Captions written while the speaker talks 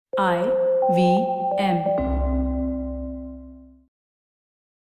IVM.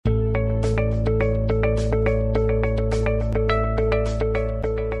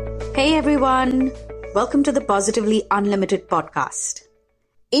 Hey everyone, welcome to the Positively Unlimited podcast.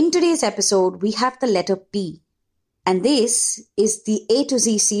 In today's episode, we have the letter P, and this is the A to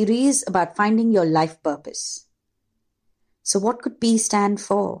Z series about finding your life purpose. So what could P stand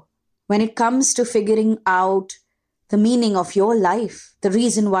for? When it comes to figuring out the meaning of your life, the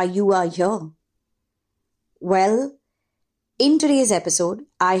reason why you are here. Well, in today's episode,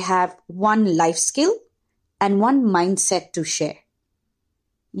 I have one life skill and one mindset to share.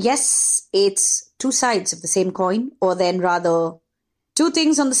 Yes, it's two sides of the same coin, or then rather, two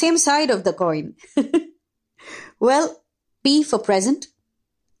things on the same side of the coin. Well, P for present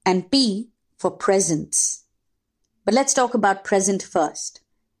and P for presence. But let's talk about present first.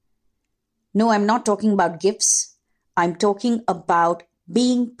 No, I'm not talking about gifts. I'm talking about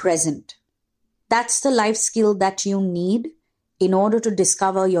being present. That's the life skill that you need in order to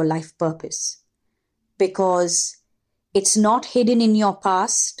discover your life purpose. Because it's not hidden in your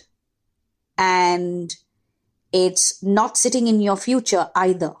past and it's not sitting in your future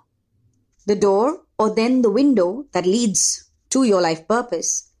either. The door or then the window that leads to your life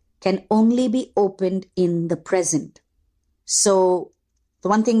purpose can only be opened in the present. So the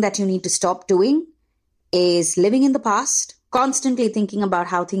one thing that you need to stop doing is living in the past, constantly thinking about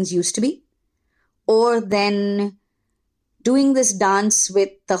how things used to be, or then doing this dance with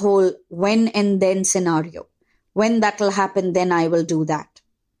the whole when and then scenario. When that will happen, then I will do that.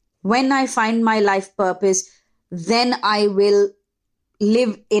 When I find my life purpose, then I will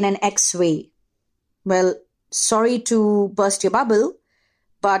live in an X way. Well, sorry to burst your bubble,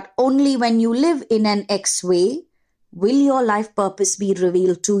 but only when you live in an X way will your life purpose be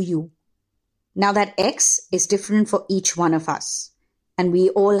revealed to you. Now that X is different for each one of us, and we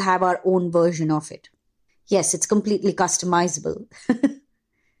all have our own version of it. Yes, it's completely customizable.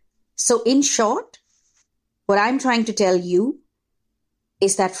 So in short, what I'm trying to tell you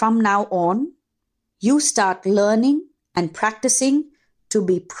is that from now on, you start learning and practicing to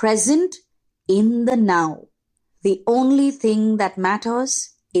be present in the now. The only thing that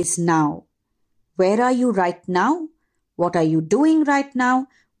matters is now. Where are you right now? What are you doing right now?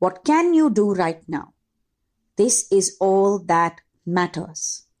 What can you do right now? This is all that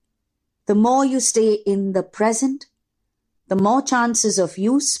matters. The more you stay in the present, the more chances of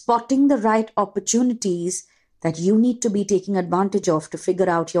you spotting the right opportunities that you need to be taking advantage of to figure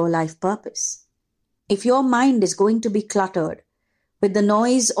out your life purpose. If your mind is going to be cluttered with the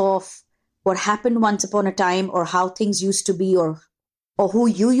noise of what happened once upon a time or how things used to be or who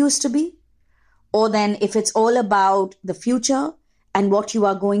you used to be, or then if it's all about the future and what you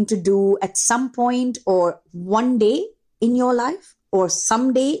are going to do at some point or one day in your life or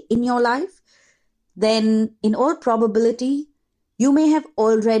someday in your life, then in all probability, you may have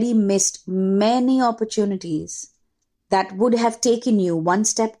already missed many opportunities that would have taken you one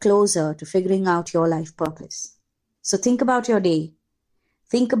step closer to figuring out your life purpose. So think about your day.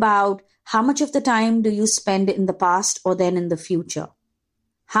 Think about how much of the time do you spend in the past or then in the future?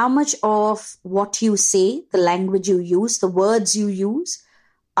 How much of what you say, the language you use, the words you use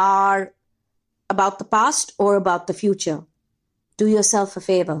are about the past or about the future? Do yourself a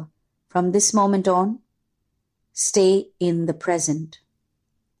favor. From this moment on, stay in the present.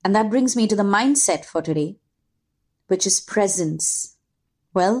 And that brings me to the mindset for today, which is presence.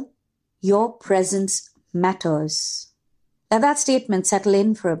 Well, your presence matters. Let that statement settle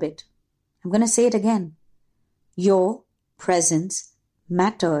in for a bit. I'm going to say it again. Your presence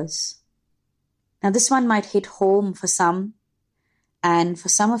matters. Now, this one might hit home for some, and for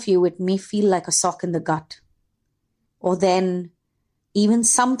some of you, it may feel like a sock in the gut, or then even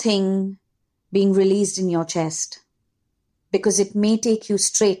something being released in your chest, because it may take you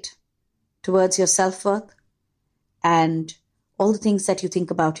straight towards your self-worth and all the things that you think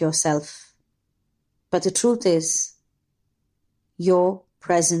about yourself. But the truth is, your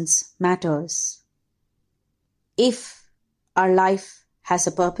presence matters. If our life has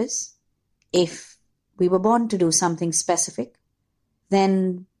a purpose, if we were born to do something specific,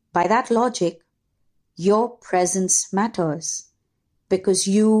 then by that logic, your presence matters because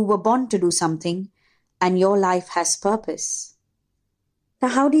you were born to do something and your life has purpose. Now,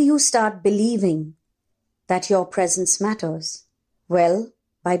 how do you start believing that your presence matters? Well,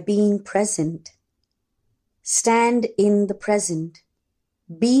 by being present. Stand in the present.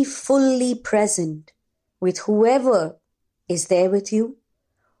 Be fully present with whoever is there with you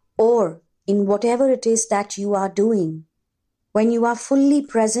or in whatever it is that you are doing. When you are fully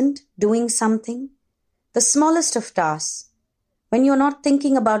present doing something, the smallest of tasks, when you're not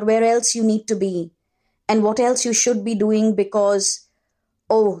thinking about where else you need to be and what else you should be doing because,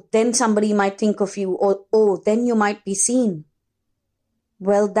 oh, then somebody might think of you, or oh, then you might be seen.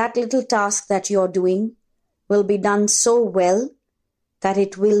 Well, that little task that you're doing will be done so well that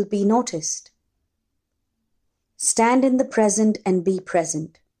it will be noticed. Stand in the present and be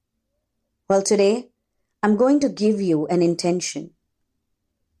present. Well, today, I'm going to give you an intention.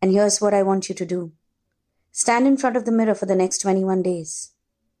 And here's what I want you to do. Stand in front of the mirror for the next 21 days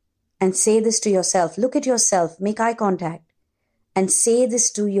and say this to yourself. Look at yourself, make eye contact, and say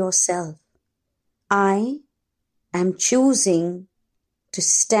this to yourself. I am choosing to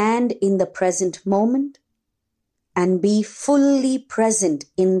stand in the present moment and be fully present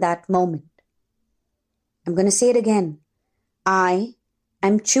in that moment. I'm going to say it again. I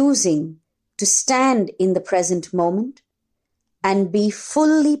am choosing to stand in the present moment and be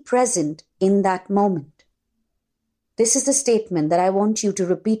fully present in that moment. This is the statement that I want you to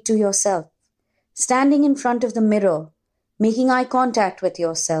repeat to yourself, standing in front of the mirror, making eye contact with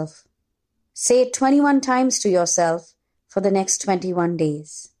yourself. Say it 21 times to yourself for the next 21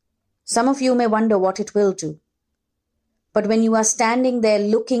 days. Some of you may wonder what it will do. But when you are standing there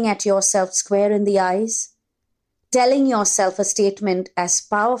looking at yourself square in the eyes, telling yourself a statement as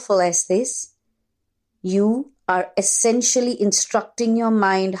powerful as this, you are essentially instructing your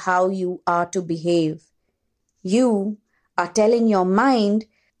mind how you are to behave. You are telling your mind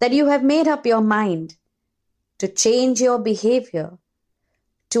that you have made up your mind to change your behavior,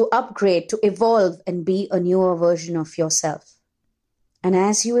 to upgrade, to evolve and be a newer version of yourself. And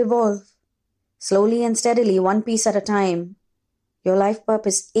as you evolve, slowly and steadily, one piece at a time, your life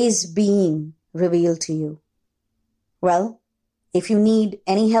purpose is being revealed to you. Well, if you need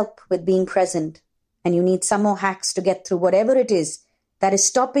any help with being present and you need some more hacks to get through whatever it is that is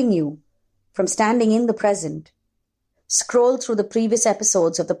stopping you from standing in the present, scroll through the previous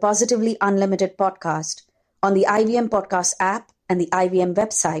episodes of the Positively Unlimited podcast on the IVM Podcast app and the IVM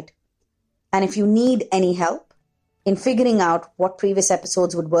website. And if you need any help in figuring out what previous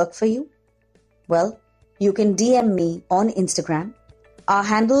episodes would work for you, well, you can DM me on Instagram. Our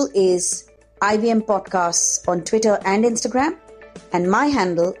handle is IVM Podcasts on Twitter and Instagram, and my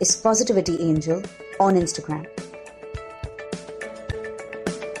handle is Positivity Angel on Instagram.